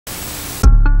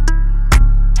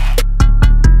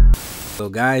So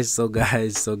guys,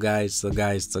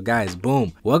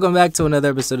 boom. Welcome back to another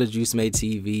episode of Juice Made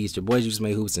TV. It's your boy Juice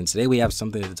Made Hoops, and today we have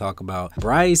something to talk about.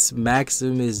 Bryce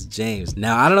Maximus James.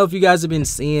 Now, I don't know if you guys have been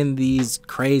seeing these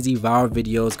crazy viral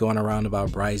videos going around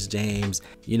about Bryce James,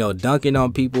 you know, dunking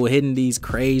on people, hitting these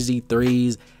crazy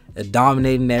threes,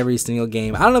 dominating every single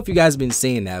game. I don't know if you guys have been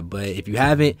seeing that, but if you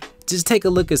haven't, just take a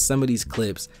look at some of these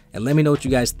clips and let me know what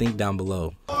you guys think down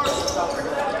below.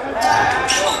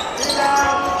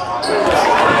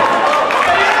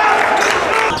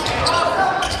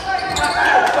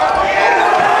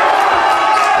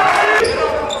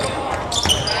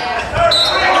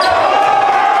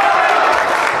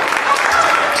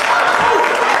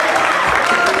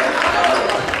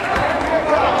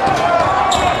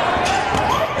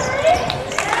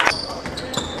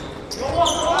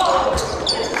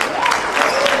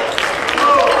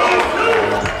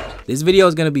 This video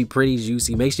is going to be pretty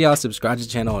juicy. Make sure y'all subscribe to the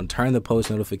channel and turn the post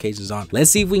notifications on.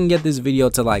 Let's see if we can get this video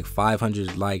to like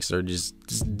 500 likes or just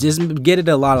get it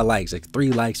a lot of likes, like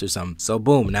 3 likes or something. So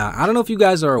boom. Now, I don't know if you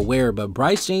guys are aware, but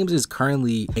Bryce James is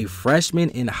currently a freshman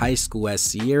in high school at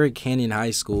Sierra Canyon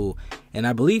High School. And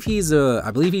I believe he's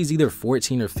either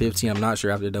 14 or 15. I'm not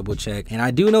sure. I have to double check. And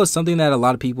I do know something that a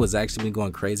lot of people has actually been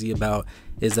going crazy about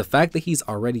is the fact that he's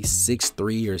already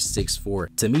 6'3" or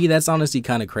 6'4". To me, that's honestly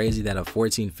kind of crazy that a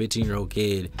 14, 15-year-old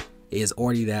kid is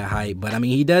already that height. But I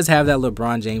mean, he does have that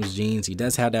LeBron James genes. He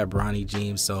does have that Bronny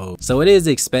genes. So it is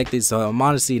expected. So I'm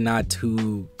honestly not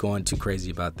going too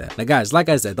crazy about that. Now guys, like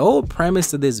I said, the whole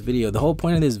premise of this video, the whole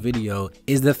point of this video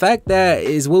is the fact that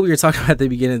is what we were talking about at the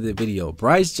beginning of the video.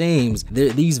 Bryce James,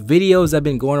 these videos have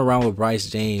been going around with Bryce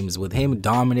James, with him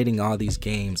dominating all these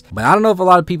games. But I don't know if a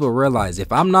lot of people realize,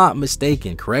 if I'm not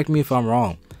mistaken, correct me if I'm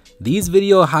wrong, these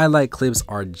video highlight clips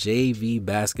are JV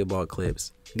basketball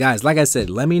clips. Guys, like I said,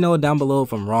 let me know down below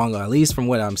if I'm wrong, or at least from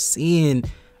what I'm seeing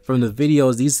from the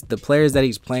videos, the players that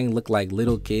he's playing look like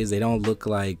little kids. They don't look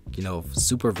like, you know,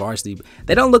 super varsity.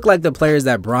 They don't look like the players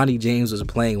that Bronny James was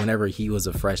playing whenever he was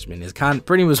a freshman. It's kind of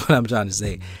pretty much what I'm trying to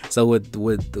say. So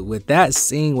with that,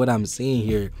 seeing what I'm seeing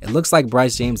here, it looks like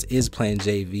Bryce James is playing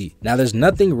JV. Now, there's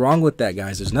nothing wrong with that,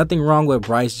 guys. There's nothing wrong with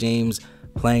Bryce James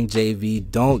playing JV.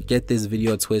 Don't get this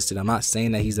video twisted. I'm not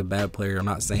saying that he's a bad player. I'm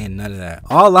not saying none of that.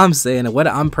 All I'm saying, and what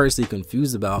I'm personally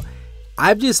confused about,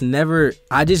 I just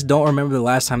don't remember the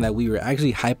last time that we were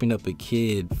actually hyping up a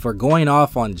kid for going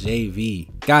off on JV.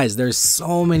 Guys, there's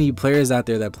so many players out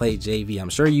there that play JV. I'm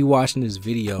sure you watching this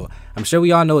video, I'm sure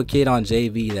we all know a kid on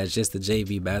JV that's just a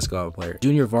JV basketball player.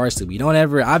 Junior varsity.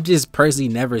 I've just personally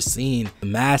never seen the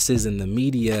masses and the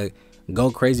media go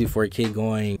crazy for a kid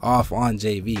going off on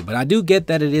JV. But I do get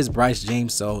that it is Bryce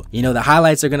James, so you know the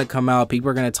highlights are gonna come out, people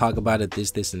are gonna talk about it,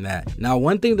 this and that. Now,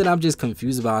 one thing that I'm just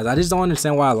confused about is I just don't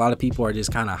understand why a lot of people are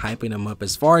just kind of hyping him up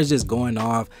as far as just going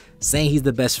off saying he's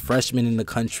the best freshman in the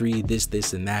country,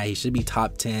 this and that, he should be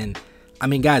top 10. I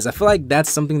mean, guys, I feel like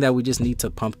that's something that we just need to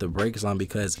pump the brakes on,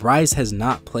 because Bryce has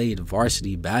not played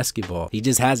varsity basketball. He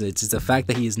just hasn't. It's just the fact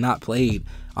that he has not played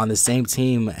on the same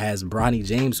team as Bronny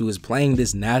James, who is playing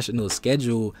this national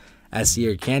schedule at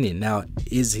Sierra Canyon. Now,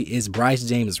 is Bryce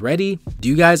James ready? Do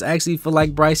you guys actually feel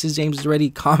like Bryce James is ready?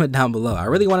 Comment down below. I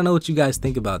really want to know what you guys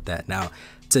think about that. Now,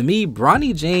 to me,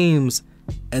 Bronny James,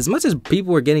 as much as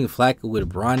people were getting flack with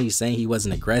Bronny saying he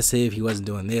wasn't aggressive, he wasn't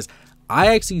doing this,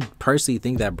 I actually personally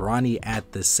think that Bronny,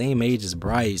 at the same age as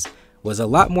Bryce, was a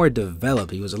lot more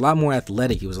developed. He was a lot more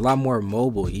athletic. He was a lot more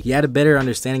mobile. He had a better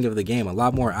understanding of the game, a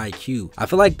lot more IQ. I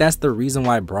feel like that's the reason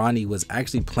why Bronny was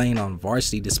actually playing on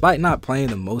varsity, despite not playing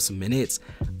the most minutes.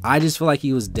 I just feel like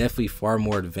he was definitely far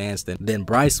more advanced than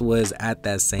Bryce was at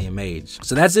that same age.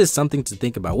 So that's just something to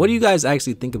think about. What do you guys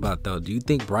actually think about, though? Do you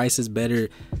think Bryce is better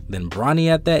than Bronny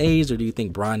at that age, or do you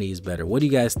think Bronny is better? What do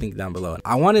you guys think down below?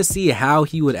 I want to see how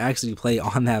he would actually play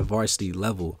on that varsity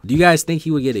level. Do you guys think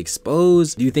he would get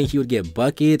exposed? Do you think he would get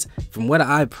buckets? From what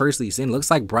I've personally seen, it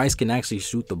looks like Bryce can actually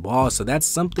shoot the ball, so that's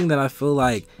something that I feel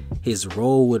like his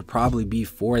role would probably be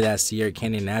for that Sierra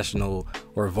Canyon national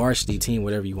or varsity team,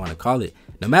 whatever you want to call it.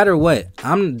 No matter what,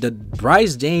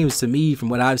 Bryce James, to me, from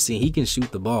what I've seen, he can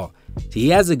shoot the ball. He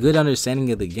has a good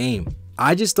understanding of the game.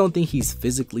 I just don't think he's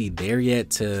physically there yet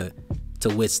to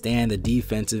withstand the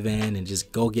defensive end and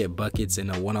just go get buckets in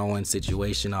a one-on-one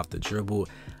situation off the dribble.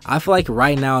 I feel like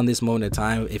right now, in this moment of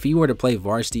time, if he were to play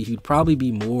varsity, he'd probably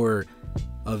be more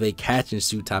of a catch and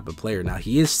shoot type of player. Now,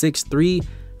 he is 6'3",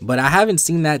 but I haven't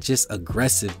seen that just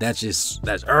aggressive, that's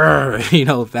you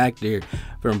know, factor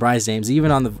from Bryce James, even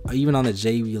on the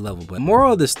JV level. But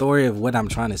moral of the story of what I'm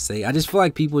trying to say, I just feel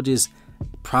like people just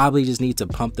probably just need to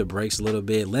pump the brakes a little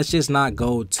bit. Let's just not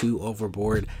go too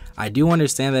overboard. I do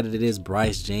understand that it is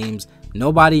Bryce James.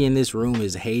 Nobody in this room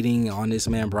is hating on this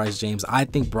man, Bryce James. I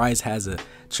think Bryce has a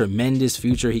tremendous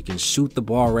future. He can shoot the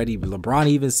ball already. LeBron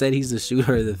even said he's the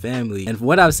shooter of the family. And from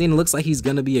what I've seen, it looks like he's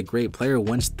going to be a great player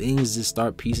once things just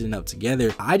start piecing up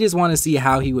together. I just want to see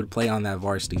how he would play on that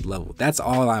varsity level. That's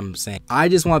all I'm saying. I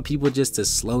just want people just to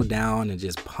slow down and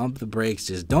just pump the brakes.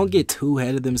 Just don't get too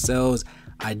ahead of themselves.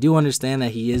 I do understand that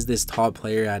he is this tall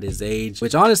player at his age,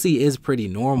 which honestly is pretty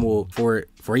normal for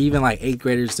even like 8th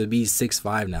graders to be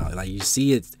 6'5" now. Like, you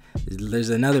see it, there's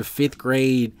another 5th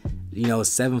grade, you know,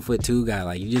 7'2" guy.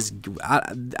 Like, you just,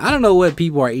 I don't know what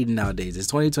people are eating nowadays. It's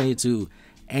 2022.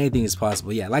 Anything is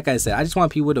possible. Yeah, like I said, I just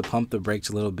want people to pump the brakes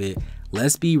a little bit.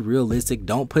 Let's be realistic.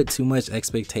 Don't put too much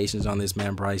expectations on this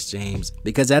man, Bryce James,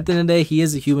 because at the end of the day, he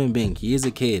is a human being. He is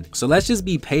a kid. So let's just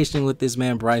be patient with this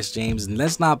man, Bryce James, and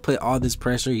let's not put all this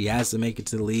pressure. He has to make it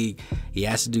to the league. He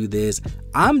has to do this.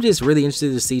 I'm just really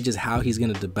interested to see just how he's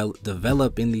going to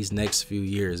develop in these next few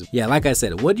years. Yeah, like I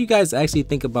said, what do you guys actually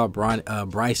think about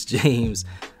Bryce James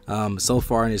so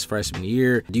far in his freshman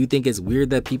year? Do you think it's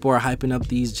weird that people are hyping up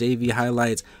these JV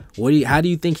highlights? How do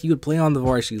you think he would play on the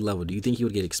varsity level? Do you think he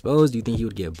would get exposed? Do you think he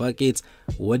would get buckets?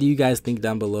 What do you guys think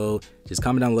down below? Just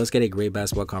comment down. Let's get a great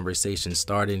basketball conversation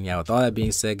started. And yeah, with all that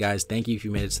being said, guys, thank you if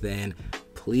you made it to the end.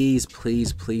 Please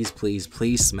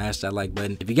smash that like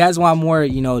button. If you guys want more,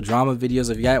 you know, drama videos,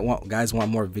 if you guys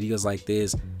want more videos like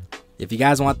this, if you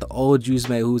guys want the old Juice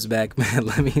Made Who's back, man,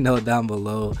 let me know down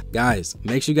below. Guys,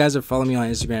 make sure you guys are following me on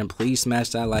Instagram. Please smash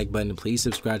that like button. Please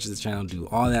subscribe to the channel. Do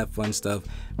all that fun stuff.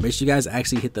 Make sure you guys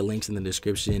actually hit the links in the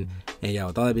description. And yeah,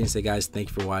 with all that being said, guys, thank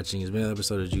you for watching. It's been another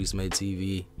episode of Juice Made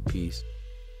TV. Peace.